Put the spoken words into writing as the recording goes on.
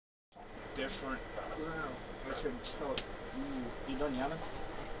different. Wow. I can tell. Ooh. You done yamming?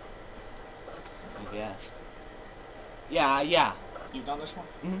 I guess. Yeah. You done this one?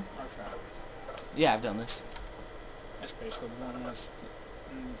 Mm-hmm. Okay. Yeah, I've done this. It's basically the one with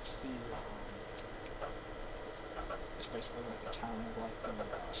it's basically like the town of like the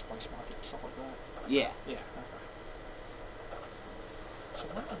spice market and stuff like that. Yeah. Yeah. Okay. So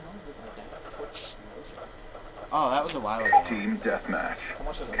when the hell did my dad quit smoking? Oh, that was a while ago. Team deathmatch. How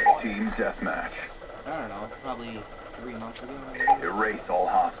much is it? Team deathmatch. I don't know, probably 3 months ago. Maybe? Erase all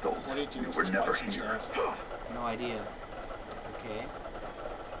hostiles. What do you do? We're never Spice and here. stuff? No idea. Okay.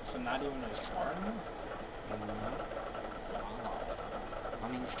 So not even his car anymore? Wow. I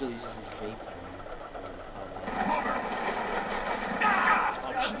mean, he still uses his vape thing.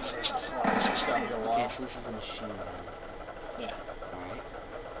 Oh Jesus Christ! It's gotta go Okay, off. so this is a machine gun. Yeah. Alright.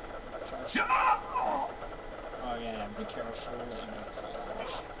 Oh yeah, be careful that you don't fall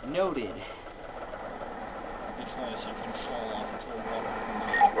off. Noted. Because you can fall off into the water.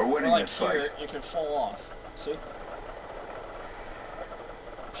 We're winning like this fight. here, you can fall off. See?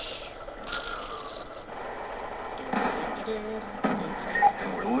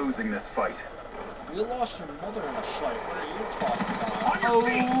 We're losing this fight. You lost your mother in a fight. What are you talking about?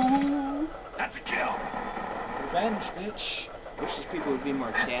 Oh! That's a kill. Revenge, bitch. Wish these people would be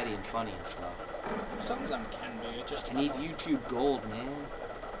more chatty and funny and stuff. Some of them can be. It just I need YouTube Gold, man.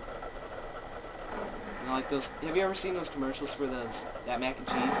 You know, like those. Have you ever seen those commercials for that mac and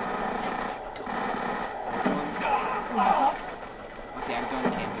cheese? Those ones. Okay, I'm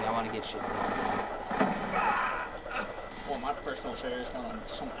done camping. I want to get shit done. Well, my personal favorite is when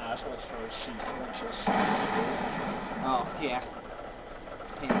some asshole throws C4 and kills 5 people. Oh yeah.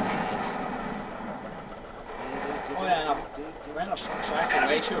 Pain in the ass. Oh yeah, and a random fun fact,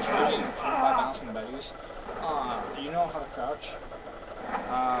 way too funny by bouncing buddies. You know how to crouch?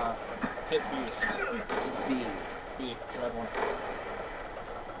 Hit B. B. B, red one.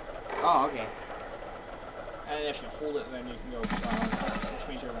 Oh, okay. And if you hold it, then you can go, which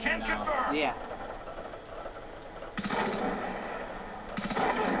means you're running now. Yeah.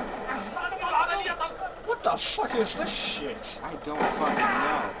 What the fuck is this shit? I don't fucking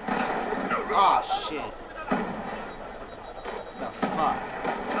know. Oh shit. The fuck?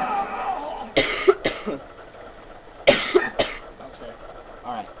 Okay.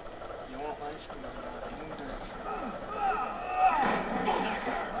 Alright. You won't like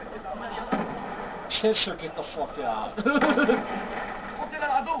Chitzer, get the fuck out. What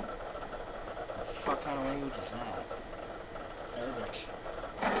fuck kind of language is that? Arabic.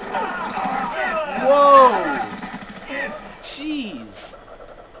 Whoa! Jeez!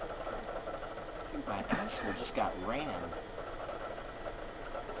 I think my asshole just got rammed.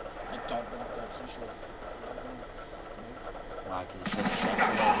 I don't want that visual. Why? Because it's so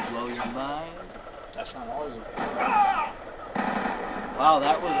sexy that would blow your mind? That's not all you. Wow,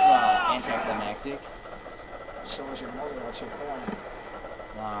 that was anticlimactic. So was your mother. What's your point?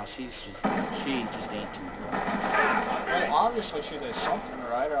 Nah, she just ain't too good. Well, obviously she did something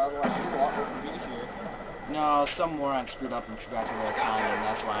right, or otherwise you wouldn't be here. No, some moron screwed up and forgot to roll a condom,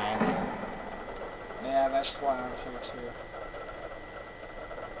 that's why I'm here. Yeah, that's why I'm here too.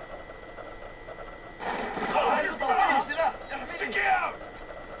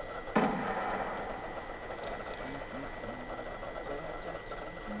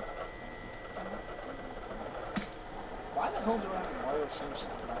 Why the hell do I have a Mario theme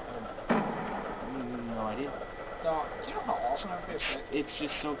song in my head? No idea. No, do you know how awesome that would be? It's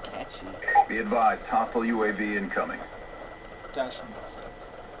just so catchy. Be advised, hostile UAV incoming. That's nothing.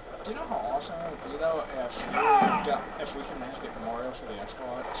 Do you know how awesome it would be though if we can manage to get Mario for the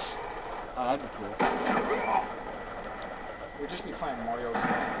Xbox? Oh, that'd be cool. We'd just be playing Mario Kart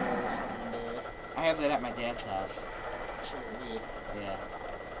all fucking day. I have that at my dad's house. So would we. Yeah.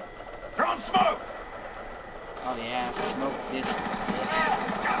 Throwing smoke! Oh yeah, smoke this. Oh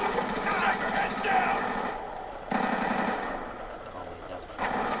wait, that was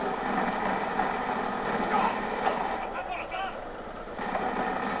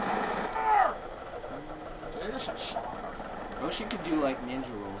Dude, there's some fuck. I wish you could do like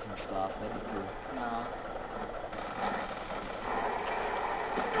ninja rolls and stuff. That'd be cool. Nah.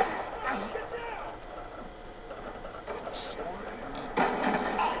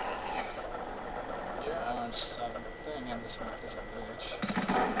 Thing and this map is a bitch.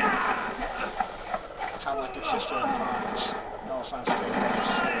 Kind of like your sister at times. No offense to you,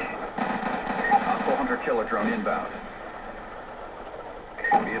 Hostile hunter-killer drone inbound.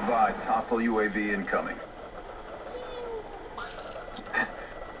 Be advised, hostile UAV incoming.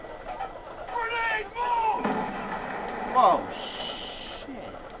 Whoa,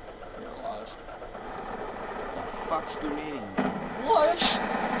 shit. You're fuck's grenading me? What?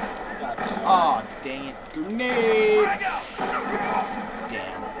 God damn it. Oh, dang it. Grenade!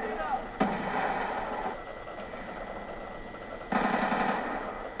 Damn.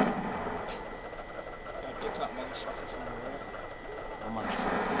 God, get that motherfucker from the way. I'm on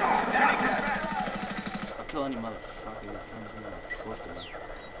I'll kill any motherfucker that comes in close to me.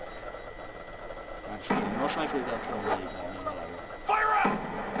 I'm just kidding. Most likely they'll kill me, but I mean, whatever. Fire out!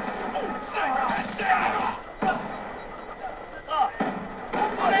 Sniper, head down!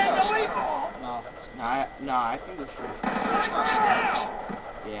 No, I think this is... It's not sniped.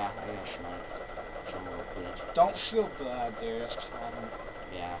 Yeah, I got sniped. Some little bitch. Don't feel bad there, it's common.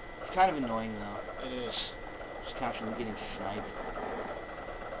 Yeah. It's kind of annoying, though. It is. Just constantly getting sniped.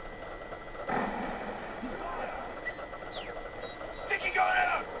 Sticky going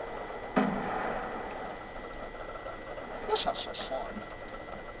out! Let's have some fun. What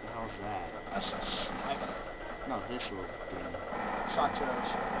the hell's that? That's a sniper. No, this little thing. Shock to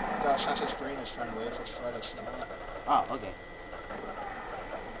those. The since it's green, it's trying to wait for its threat, it's not. Oh, okay.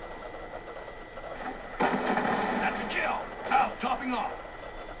 That's a kill! Out, topping off!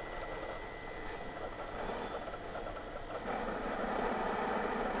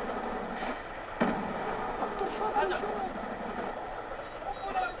 What the fuck is that?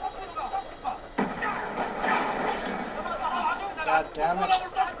 God damn it.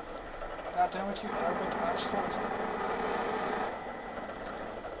 God damn it, you arrogant asshole.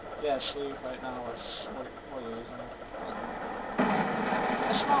 Yeah, see, right now we're losing.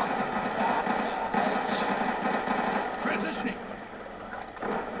 It's not that bad. Transitioning!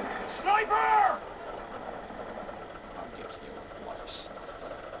 Sniper! I'll give you one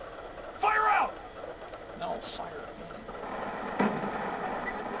sniper. Fire out! No, fire in.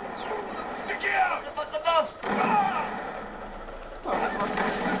 Sticky out! Sniper down!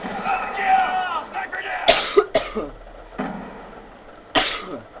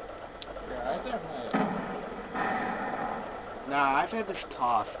 You're right there, mate. Nah, I've had this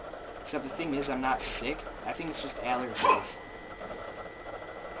cough. Except the thing is, I'm not sick. I think it's just allergies.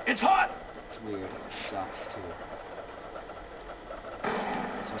 It's hot! It's weird. It sucks, too.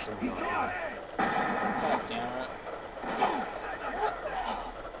 So something going on. God damn it.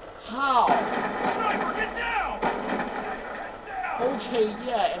 How? Sniper, get down! Okay,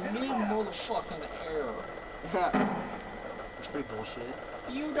 yeah, and me motherfucking air. It's pretty bullshit.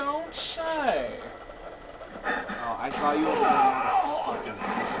 You don't say. Oh, I saw you over there, fucking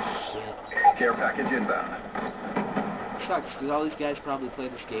piece of shit. Care package inbound. It sucks, because all these guys probably play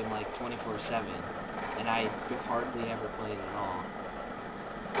this game like 24/7, and I hardly ever played it at all.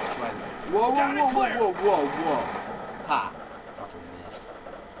 That's why... Whoa, whoa, whoa, whoa, whoa, whoa, whoa! Ha! Fucking missed.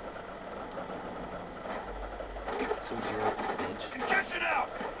 So zero, bitch. Congestion out!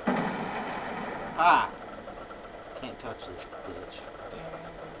 Ha! Can't touch this bitch.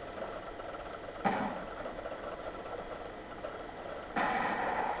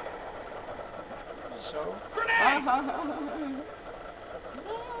 So? Grenade!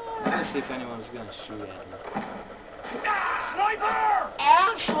 Let's see if anyone's gonna shoot at me. Sniper!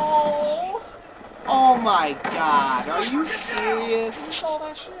 Asshole! Oh my god, are you You serious? saw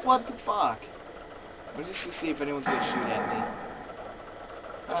that shit? What the fuck? I'm just to see if anyone's gonna shoot at me.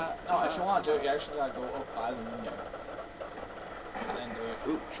 No, if you want to do it, you actually gotta go up by the window. And then do it.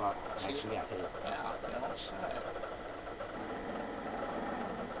 Oop, fuck. I actually got hit. Yeah, you don't say.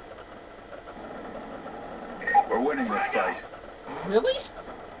 We're winning this fight. Really?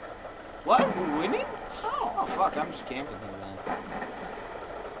 What? We're winning? How? Oh fuck, I'm just camping here then.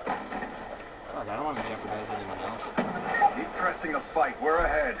 Fuck, I don't want to jeopardize anyone else. Keep pressing the fight. We're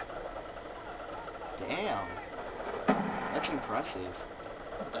ahead. Damn. That's impressive.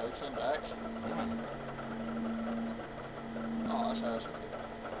 That we came back. Yeah. Oh, that's how I was okay.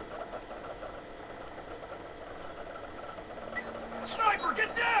 Sniper,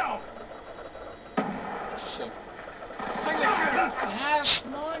 get down! Sick. Single shooter! Ass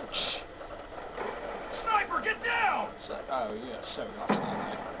munch! Sniper, get down! So, oh, yeah, so much on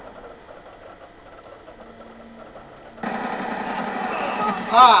that.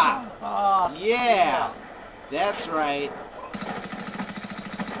 Ha! Ah, Yeah! That's right.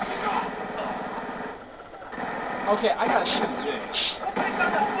 okay, I gotta shoot this.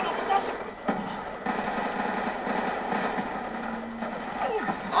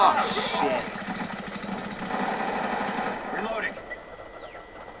 Oh shit. Reloading.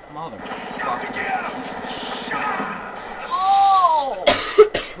 Motherfucker. Piece of shit. Oh!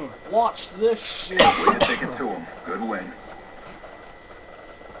 Watch this shit. Way to take it to him. Good win.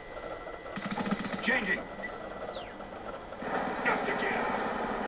 Changing.